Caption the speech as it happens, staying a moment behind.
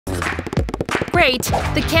Great!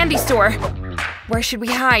 The candy store! Where should we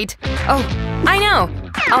hide? Oh, I know!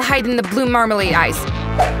 I'll hide in the blue marmalade ice.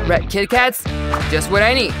 Red Kit Kats? Just what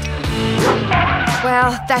I need.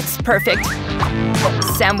 Well, that's perfect.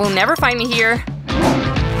 Sam will never find me here.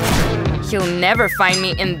 He'll never find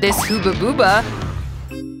me in this Hooba Booba.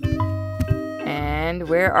 And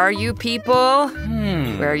where are you people?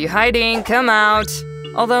 Where are you hiding? Come out.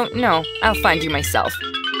 Although, no, I'll find you myself.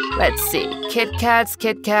 Let's see. Kit Kats,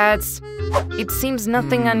 Kit Kats. It seems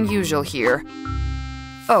nothing unusual here.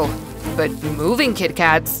 Oh, but moving Kit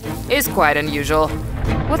Kats is quite unusual.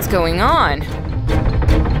 What's going on?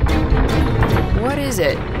 What is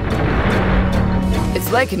it? It's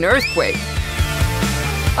like an earthquake.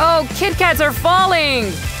 Oh, Kit Kats are falling!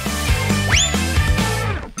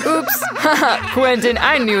 Oops! Haha, Quentin,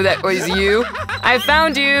 I knew that was you. I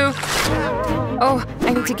found you! Oh,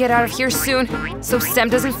 I need to get out of here soon, so Sam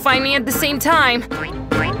doesn't find me at the same time.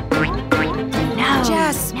 No.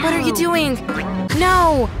 Jess, what are you doing?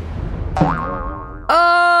 No!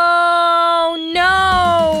 Oh,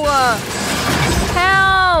 no!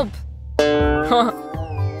 Help!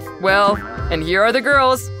 Well, and here are the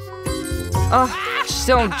girls. Oh,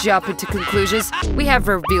 don't jump into conclusions. We have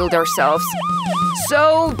revealed ourselves.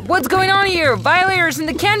 So, what's going on here? Violators in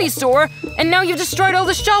the candy store, and now you've destroyed all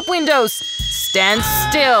the shop windows. Stand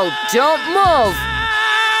still, don't move.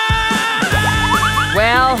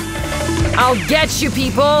 Well, I'll get you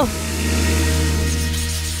people.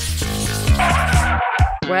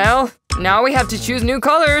 Well, now we have to choose new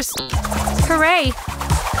colors. Hooray!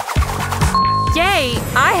 Yay,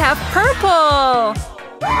 I have purple!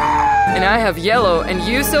 And I have yellow, and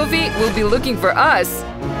you, Sophie, will be looking for us.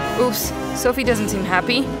 Oops, Sophie doesn't seem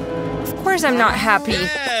happy. Of course I'm not happy.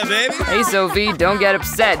 Yeah, baby. Hey, Sophie, don't get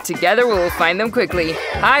upset. Together we'll find them quickly.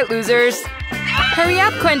 Hi, losers. Hurry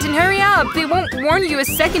up, Quentin, hurry up! They won't warn you a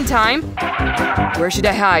second time. Where should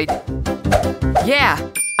I hide? Yeah,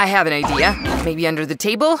 I have an idea. Maybe under the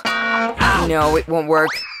table? No, it won't work.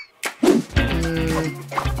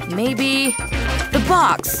 Maybe the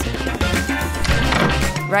box.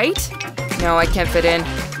 Right? No, I can't fit in.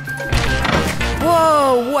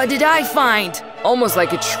 Whoa, what did I find? Almost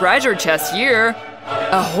like a treasure chest here.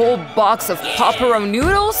 A whole box of Popero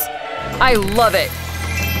noodles? I love it.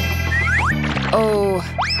 Oh.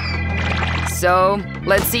 So,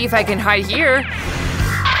 let's see if I can hide here.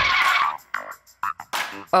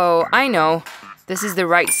 Oh, I know. This is the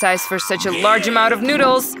right size for such a large amount of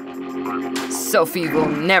noodles. Sophie will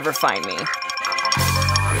never find me.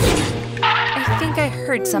 I think I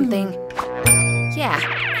heard something. Yeah,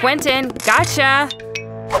 Quentin, gotcha!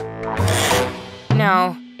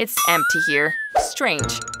 No, it's empty here.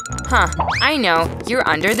 Strange. Huh, I know, you're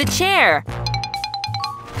under the chair.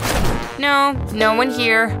 No, no one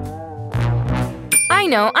here. I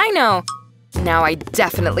know. Now I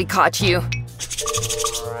definitely caught you.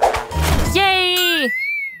 Yay!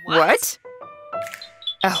 What?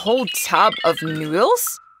 A whole tub of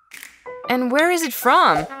noodles? And where is it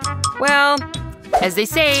from? Well, as they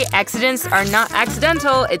say, accidents are not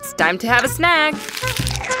accidental. It's time to have a snack.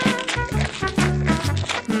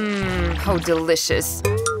 How delicious.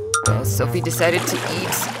 Well, Sophie decided to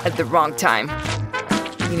eat at the wrong time.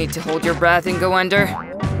 You need to hold your breath and go under.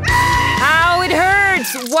 Ow, it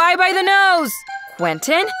hurts! Why by the nose?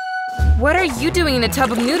 Quentin? What are you doing in a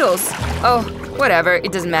tub of noodles? Oh, whatever,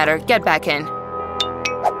 it doesn't matter. Get back in.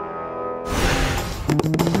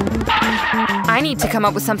 I need to come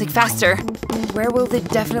up with something faster. Where will they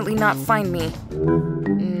definitely not find me?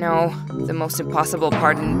 No, the most impossible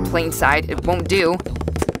part in plain sight. It won't do.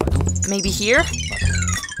 Maybe here?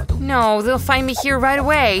 No, they'll find me here right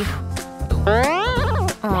away.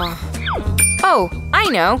 Oh, I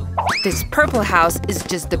know. This purple house is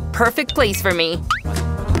just the perfect place for me.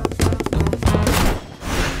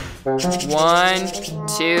 1,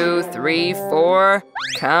 2, 3, 4.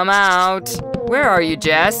 Come out. Where are you,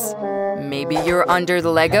 Jess? Maybe you're under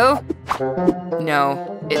the Lego?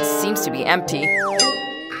 No, it seems to be empty.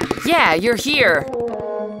 Yeah, you're here.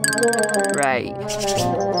 Right.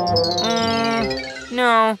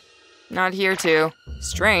 No, not here too.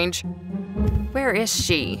 Strange. Where is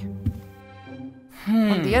she?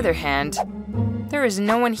 On the other hand, there is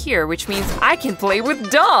no one here, which means I can play with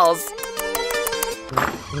dolls!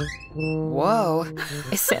 Whoa,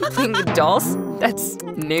 is Sam playing with dolls? That's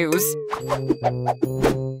news.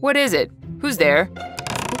 What is it? Who's there?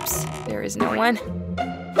 Oops, there is no one.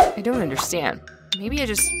 I don't understand. Maybe I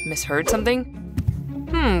just misheard something?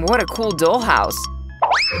 What a cool dollhouse.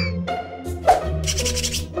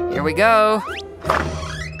 Here we go.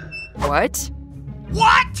 What?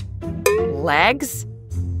 What? Legs?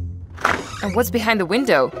 And what's behind the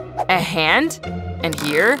window? A hand? And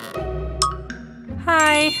here?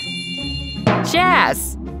 Hi.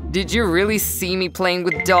 Jazz! Did you really see me playing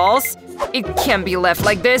with dolls? It can't be left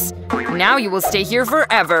like this. Now you will stay here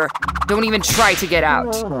forever. Don't even try to get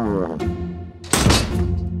out.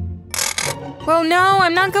 Well, no,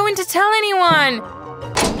 I'm not going to tell anyone.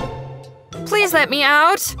 Please let me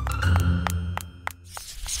out.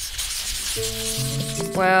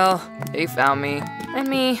 Well, they found me. And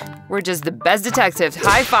me. We're just the best detectives.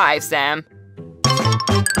 High five, Sam.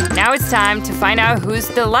 Now it's time to find out who's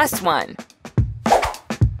the last one.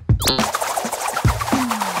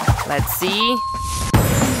 Let's see.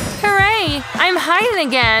 Hooray! I'm hiding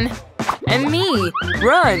again. And me.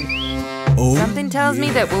 Run. Oh. Something tells me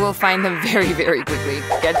that we will find them very, very quickly.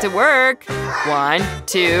 Get to work. 1,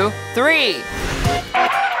 2, 3.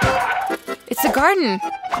 It's a garden.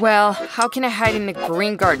 Well, how can I hide in a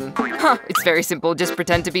green garden? Huh, it's very simple. Just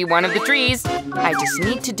pretend to be one of the trees. I just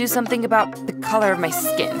need to do something about the color of my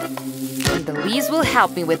skin. And the leaves will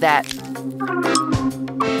help me with that.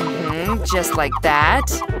 Just like that.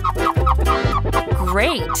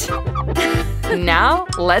 Great. Now,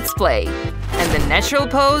 let's play. And the natural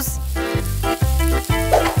pose.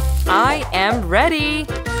 I am ready.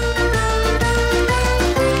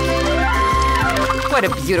 What a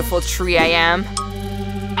beautiful tree I am.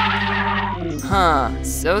 Huh,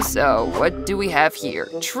 so, what do we have here?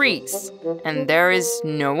 Trees. And there is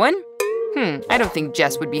no one? I don't think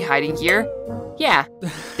Jess would be hiding here. Yeah,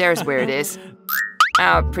 there's where it is.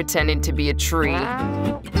 Out pretending to be a tree.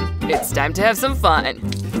 It's time to have some fun.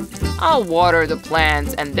 I'll water the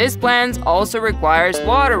plants, and this plant also requires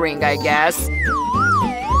watering, I guess.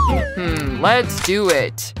 Let's do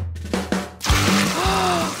it.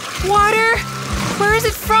 Water? Where is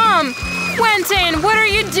it from? Quentin, what are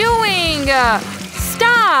you doing?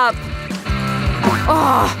 Stop!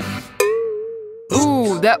 Oh.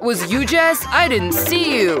 Ooh, that was you, Jess? I didn't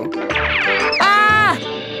see you. Ah!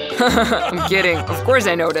 I'm kidding. Of course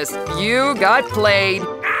I noticed. You got played.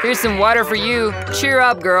 Here's some water for you. Cheer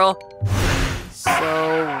up, girl.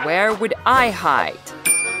 So, where would I hide?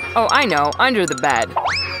 Oh, I know. Under the bed.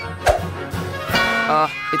 Oh,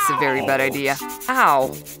 it's a very bad idea.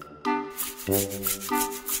 Ow.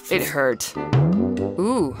 It hurt.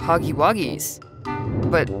 Ooh, Huggy Wuggies.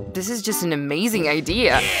 But this is just an amazing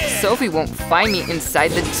idea. Sophie won't find me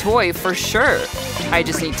inside the toy for sure. I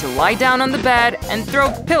just need to lie down on the bed and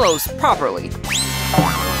throw pillows properly.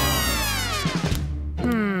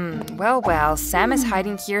 Well, Sam is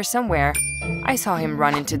hiding here somewhere. I saw him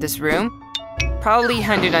run into this room. Probably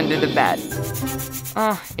hidden under the bed.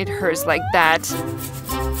 Oh, it hurts like that.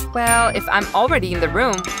 Well, if I'm already in the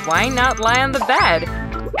room, why not lie on the bed?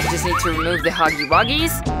 I just need to remove the Huggy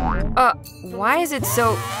Wuggies. Why is it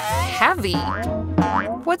so heavy?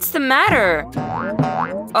 What's the matter?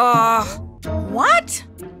 What?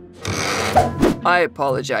 I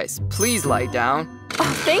apologize. Please lie down.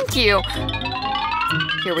 Oh, thank you.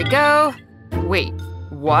 Here we go. Wait,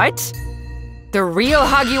 what? The real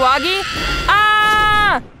Huggy Wuggy?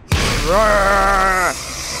 Ah!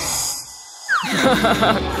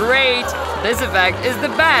 Great! This effect is the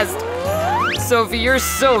best! Sophie, you're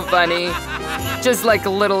so funny. Just like a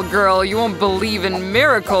little girl, you won't believe in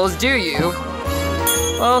miracles, do you?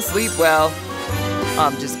 Well, sleep well.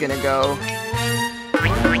 I'm just gonna go.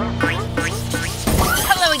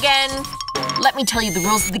 Hello again! Let me tell you the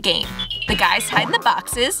rules of the game. The guys hide in the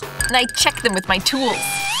boxes, and I check them with my tools.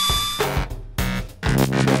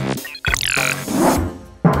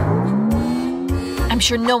 I'm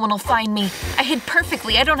sure no one will find me. I hid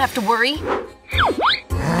perfectly, I don't have to worry.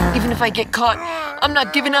 Even if I get caught, I'm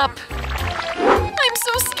not giving up. I'm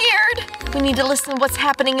so scared. We need to listen to what's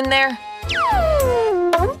happening in there.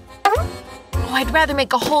 Oh, I'd rather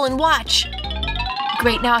make a hole and watch.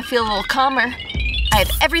 Great, now I feel a little calmer. I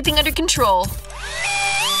have everything under control.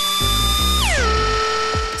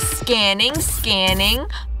 Scanning.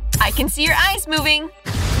 I can see your eyes moving.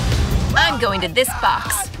 I'm going to this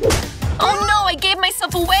box. Oh no, I gave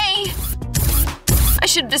myself away! I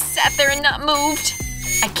should have just sat there and not moved.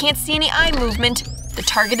 I can't see any eye movement. The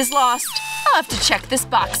target is lost. I'll have to check this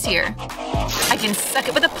box here. I can suck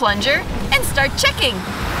it with a plunger and start checking.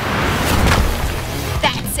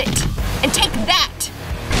 That's it. And take that!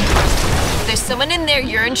 If there's someone in there,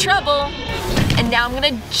 you're in trouble. And now I'm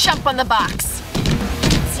gonna jump on the box.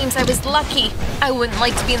 Seems I was lucky. I wouldn't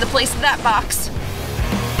like to be in the place of that box.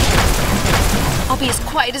 I'll be as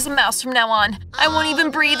quiet as a mouse from now on. I won't even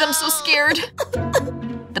breathe, I'm so scared.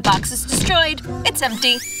 The box is destroyed. It's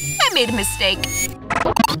empty. I made a mistake.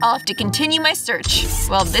 I'll have to continue my search.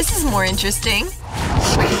 Well, this is more interesting.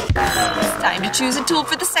 It's time to choose a tool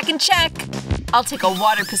for the second check. I'll take a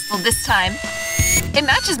water pistol this time. It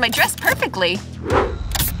matches my dress perfectly.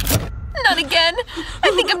 Not again.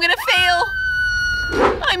 I think I'm gonna fail.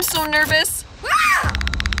 I'm so nervous.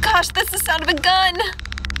 Gosh, that's the sound of a gun.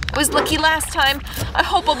 I was lucky last time. I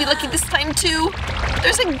hope I'll be lucky this time too.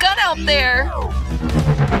 There's a gun out there.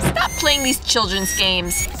 Stop playing these children's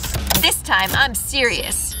games. This time, I'm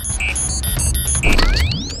serious.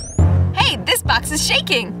 Hey, this box is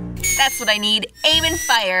shaking. That's what I need. Aim and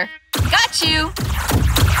fire. Got you.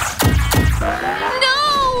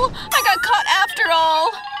 No! I got caught after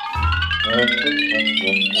all.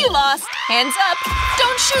 You lost. Hands up.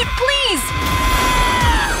 Don't shoot, please.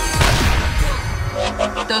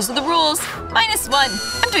 Those are the rules. -1.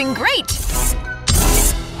 I'm doing great.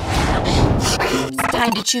 It's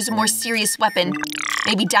time to choose a more serious weapon.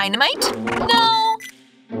 Maybe dynamite? No.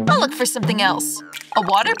 I'll look for something else. A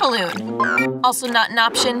water balloon. Also not an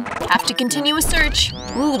option. Have to continue a search.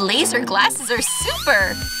 Ooh, laser glasses are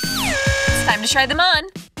super. It's time to try them on.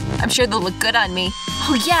 I'm sure they'll look good on me.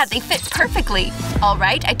 Oh yeah, they fit perfectly. All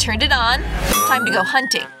right, I turned it on. Time to go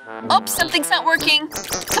hunting. Oops, something's not working.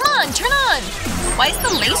 Come on, turn on. Why is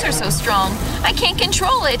the laser so strong? I can't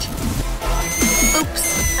control it. Oops,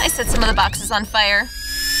 I set some of the boxes on fire.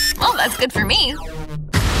 Well, that's good for me.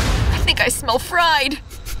 I think I smell fried.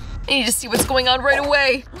 I need to see what's going on right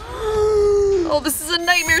away. Oh, this is a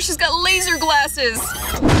nightmare. She's got laser glasses.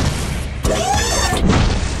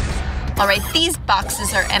 All right, these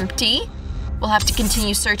boxes are empty. We'll have to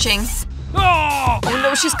continue searching. Oh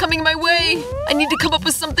no, she's coming my way. I need to come up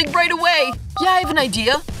with something right away. Yeah, I have an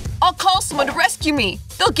idea. I'll call someone to rescue me.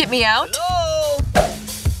 They'll get me out.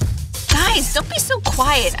 Guys, don't be so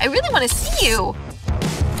quiet. I really want to see you.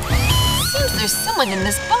 Seems there's someone in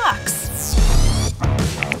this box.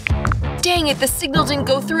 Dang it, the signal didn't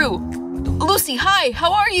go through. Lucy, hi,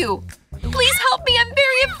 how are you? Please help me, I'm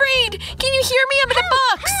very afraid. Can you hear me? I'm in a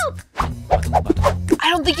box. I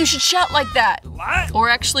don't think you should shout like that. What? Or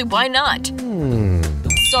actually, why not?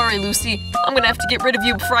 Sorry, Lucy. I'm gonna have to get rid of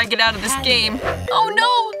you before I get out of this game. Oh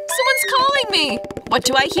no, someone's calling me. What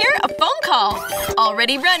do I hear? A phone call.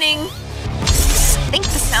 Already running. I think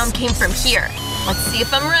the sound came from here. Let's see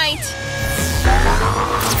if I'm right.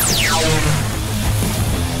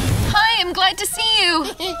 Hi, I'm glad to see you.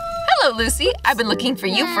 Hello, Lucy. I've been looking for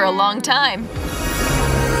you for a long time.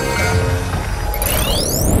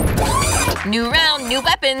 New round, new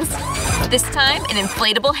weapons. This time, an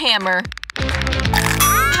inflatable hammer.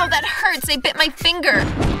 Ow, that hurts. I bit my finger.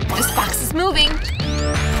 This box is moving.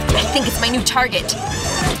 I think it's my new target.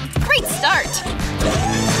 Great start.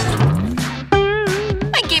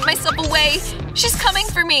 I gave myself away. She's coming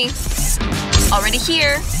for me. Already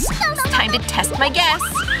here. It's time to test my guess.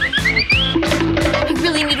 I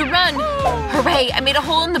really need to run. Hooray, I made a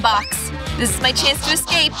hole in the box. This is my chance to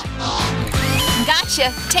escape.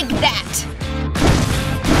 Gotcha, take that.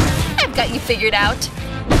 I've got you figured out.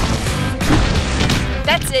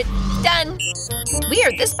 That's it, done.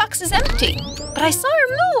 Weird, this box is empty. But I saw her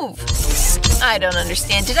move. I don't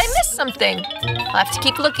understand, did I miss something? I'll have to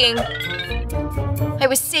keep looking. I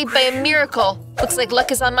was saved by a miracle. Looks like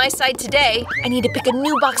luck is on my side today. I need to pick a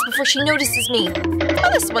new box before she notices me. Oh,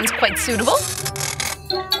 this one's quite suitable.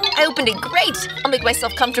 I opened it great. I'll make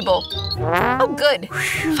myself comfortable. Oh, good.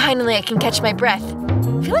 Finally, I can catch my breath.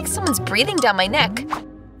 I feel like someone's breathing down my neck.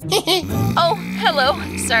 Oh, hello.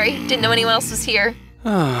 Sorry, didn't know anyone else was here.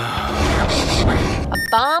 A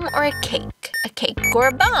bomb or a cake? A cake or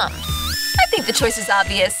a bomb? I think the choice is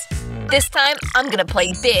obvious. This time, I'm gonna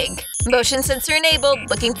play big. Motion sensor enabled,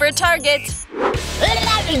 looking for a target.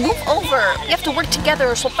 Hey, move over. We have to work together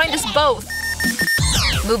or she'll find us both.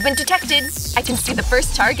 Movement detected. I can see the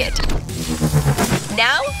first target.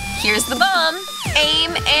 Now, here's the bomb.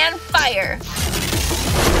 Aim and fire.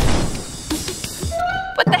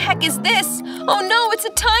 What the heck is this? Oh no, it's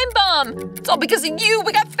a time bomb. It's all because of you.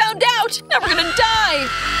 We got found out. Now we're gonna die.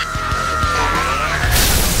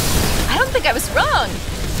 I don't think I was wrong.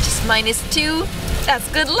 Just -2. That's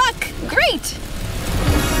good luck. Great.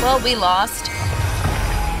 Well, we lost.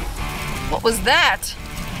 What was that?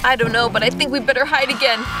 I don't know, but I think we better hide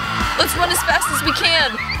again. Let's run as fast as we can.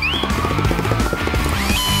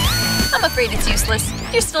 I'm afraid it's useless.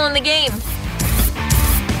 You're still in the game.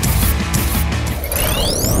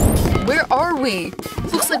 Where are we?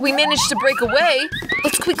 Looks like we managed to break away.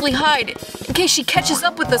 Let's quickly hide, in case she catches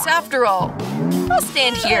up with us after all. I'll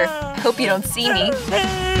stand here. I hope you don't see me.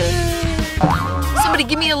 Somebody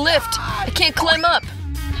give me a lift. I can't climb up.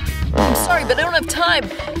 I'm sorry, but I don't have time.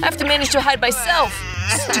 I have to manage to hide myself.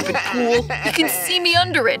 Stupid pool. You can see me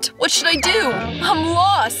under it. What should I do? I'm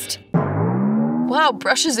lost. Wow,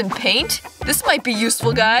 brushes and paint? This might be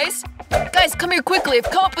useful, guys. Guys, come here quickly. I've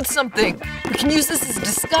come up with something. We can use this as a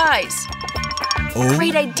disguise.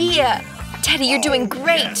 Great idea. Teddy, you're doing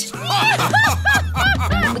great.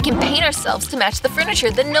 We can paint ourselves to match the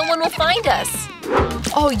furniture, then no one will find us.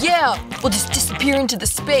 Oh yeah, we'll just disappear into the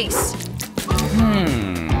space.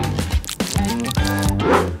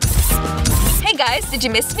 Hey guys, did you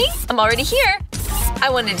miss me? I'm already here. I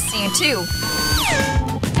wanted to see you too.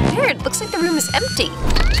 Weird, looks like the room is empty.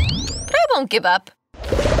 But I won't give up.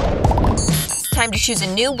 It's time to choose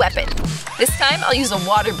a new weapon. This time, I'll use a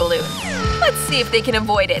water balloon. Let's see if they can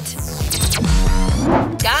avoid it.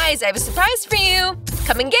 Guys, I have a surprise for you.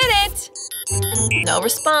 Come and get it. No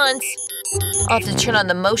response. I'll have to turn on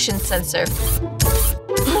the motion sensor.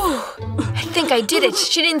 Whew, I think I did it.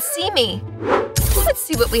 She didn't see me. Let's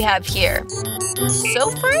see what we have here. So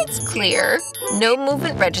far, it's clear. No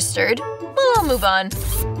movement registered. Well, I'll move on.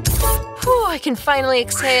 Whew, I can finally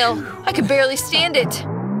exhale. I could barely stand it.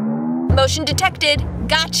 Motion detected.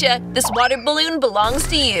 Gotcha. This water balloon belongs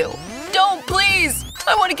to you. Don't, please.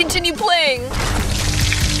 I want to continue playing.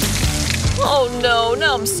 Oh no,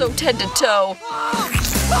 now I'm soaked head to toe.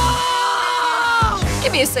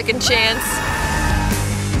 Give me a second chance.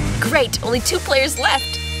 Great, only 2 players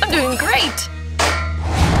left. I'm doing great.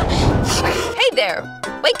 Hey there,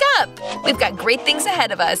 wake up. We've got great things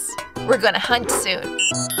ahead of us. We're gonna hunt soon.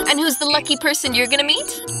 And who's the lucky person you're gonna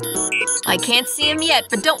meet? I can't see him yet,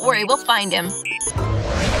 but don't worry, we'll find him.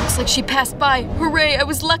 Looks like she passed by. Hooray, I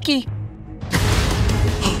was lucky.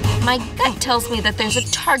 My gut tells me that there's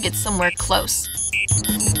a target somewhere close.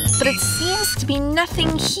 But it seems to be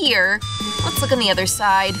nothing here. Let's look on the other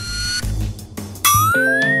side.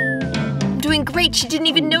 I'm doing great, she didn't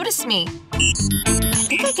even notice me. I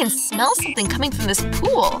think I can smell something coming from this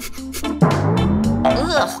pool.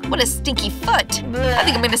 Ugh, what a stinky foot. I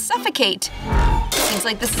think I'm gonna suffocate. Seems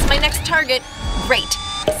like this is my next target. Great,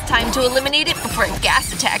 it's time to eliminate it before a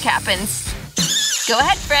gas attack happens. Go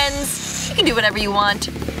ahead, friends. You can do whatever you want.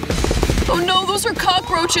 Oh no, those are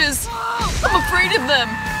cockroaches! I'm afraid of them!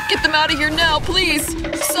 Get them out of here now, please!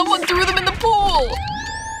 Someone threw them in the pool!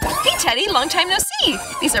 Hey Teddy, long time no see!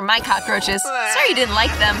 These are my cockroaches. Sorry you didn't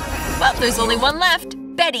like them. Well, there's only one left.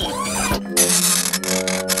 Betty.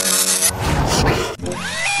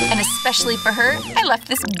 And especially for her, I left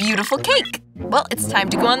this beautiful cake. Well, it's time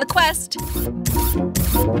to go on the quest.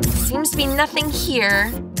 Seems to be nothing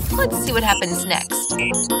here. Let's see what happens next.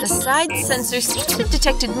 The side sensor seems to have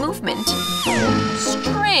detected movement.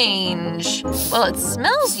 Strange. Well, it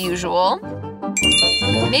smells usual.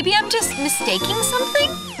 Maybe I'm just mistaking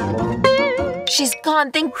something? She's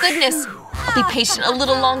gone, thank goodness. I'll be patient a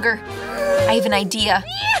little longer. I have an idea.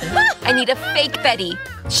 I need a fake Betty.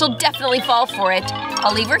 She'll definitely fall for it.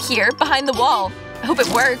 I'll leave her here, behind the wall. I hope it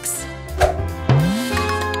works.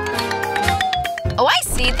 Oh, I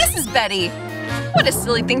see. This is Betty. What a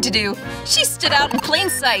silly thing to do. She stood out in plain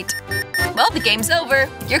sight. Well, the game's over.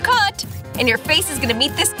 You're caught. And your face is gonna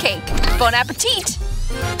meet this cake. Bon appetit!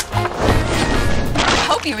 I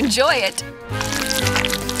hope you enjoy it.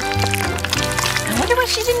 I wonder why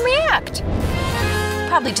she didn't react.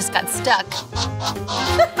 Probably just got stuck.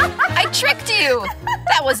 I tricked you!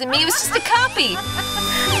 That wasn't me, it was just a copy.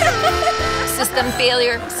 System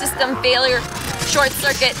failure, short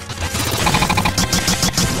circuit.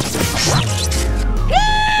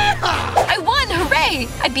 I won, hooray!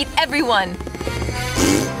 I beat everyone.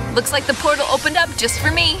 Looks like the portal opened up just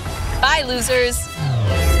for me. Bye, losers.